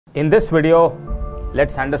In this video,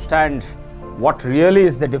 let's understand what really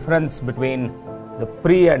is the difference between the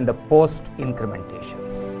pre and the post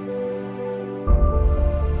incrementations.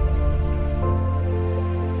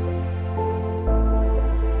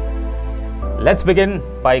 Let's begin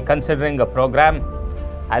by considering a program.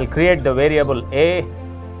 I'll create the variable A,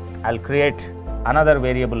 I'll create another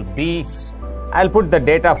variable B, I'll put the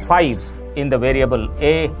data 5 in the variable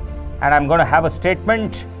A, and I'm going to have a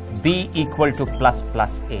statement B equal to plus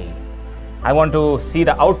plus A. I want to see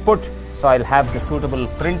the output, so I'll have the suitable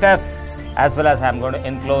printf, as well as I'm going to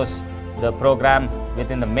enclose the program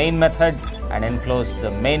within the main method and enclose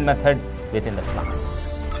the main method within the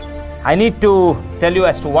class. I need to tell you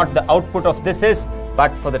as to what the output of this is,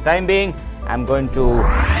 but for the time being, I'm going to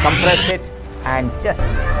compress it and just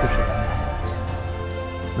push it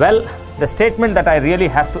aside. Well, the statement that I really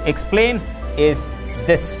have to explain is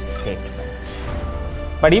this statement.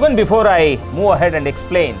 But even before I move ahead and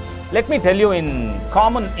explain, let me tell you in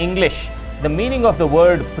common English the meaning of the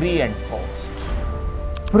word pre and post.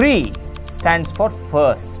 Pre stands for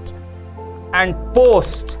first and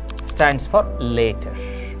post stands for later.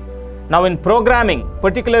 Now in programming,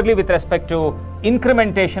 particularly with respect to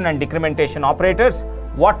incrementation and decrementation operators,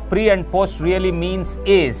 what pre and post really means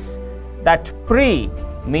is that pre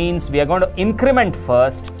means we are going to increment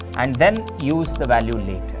first and then use the value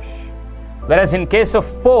later. Whereas in case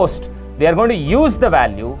of post, we are going to use the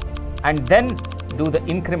value and then do the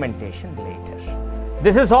incrementation later.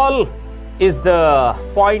 This is the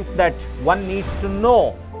point that one needs to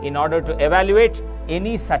know in order to evaluate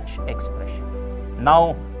any such expression.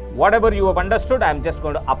 Now, whatever you have understood, I am just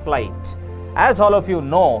going to apply it. As all of you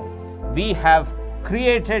know, we have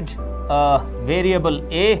created a variable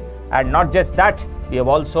A, and not just that, we have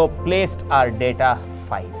also placed our data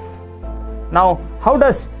 5. Now, how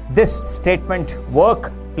does this statement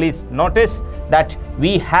work? Please notice that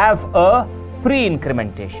we have a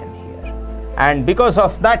pre-incrementation here. And because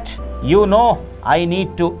of that, you know I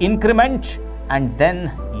need to increment and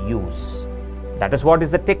then use. That is what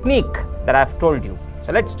is the technique that I have told you.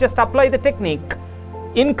 So let's just apply the technique.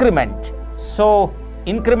 Increment. So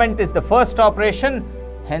increment is the first operation,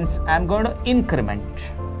 hence I am going to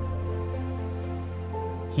increment.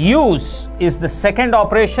 Use is the second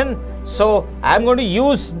operation, so I am going to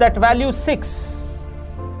use that value 6.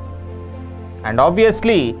 And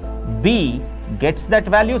obviously B gets that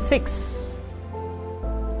value 6.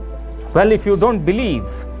 Well, if you don't believe,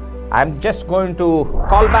 I am just going to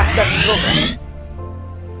call back that program.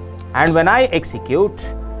 And when I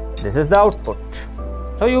execute, this is the output.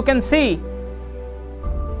 So you can see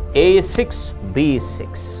A is 6, B is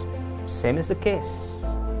 6. Same is the case.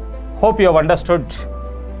 Hope you have understood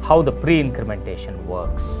how the pre-incrementation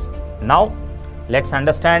works. Now, let's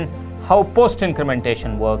understand how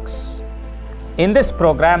post-incrementation works. In this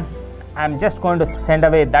program, I'm just going to send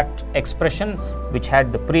away that expression which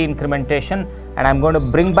had the pre-incrementation, and I'm going to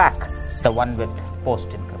bring back the one with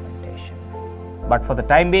post-incrementation. But for the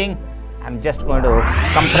time being, I'm just going to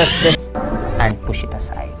compress this and push it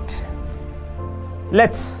aside.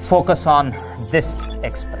 Let's focus on this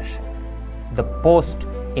expression, the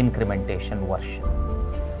post-incrementation version.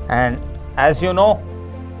 And as you know,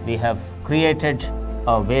 we have created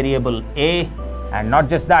a variable A, and not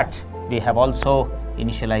just that, we have also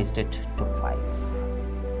initialized it to 5.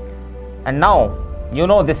 And now, you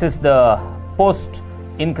know, this is the post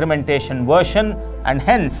incrementation version, and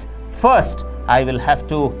hence first I will have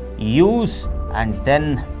to use and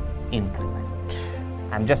then increment.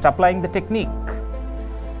 I'm just applying the technique.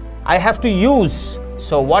 I have to use,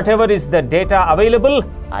 so whatever is the data available,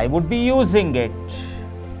 I would be using it.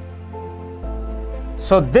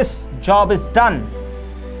 So this job is done.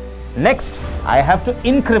 Next, I have to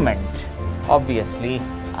increment. Obviously,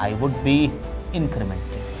 I would be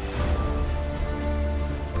incrementing.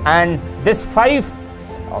 And this 5,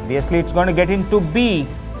 obviously it's going to get into B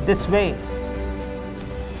this way.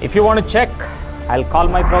 If you want to check, I'll call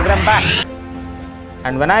my program back.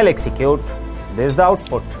 And when I'll execute, this is the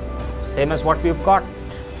output. Same as what we've got.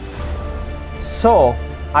 So,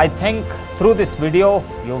 I think through this video,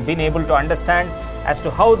 you've been able to understand as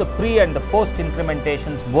to how the pre and the post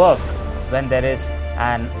incrementations work when there is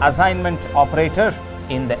an assignment operator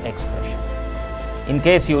in the expression. In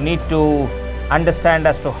case you need to understand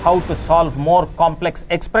as to how to solve more complex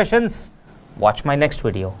expressions, watch my next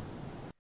video.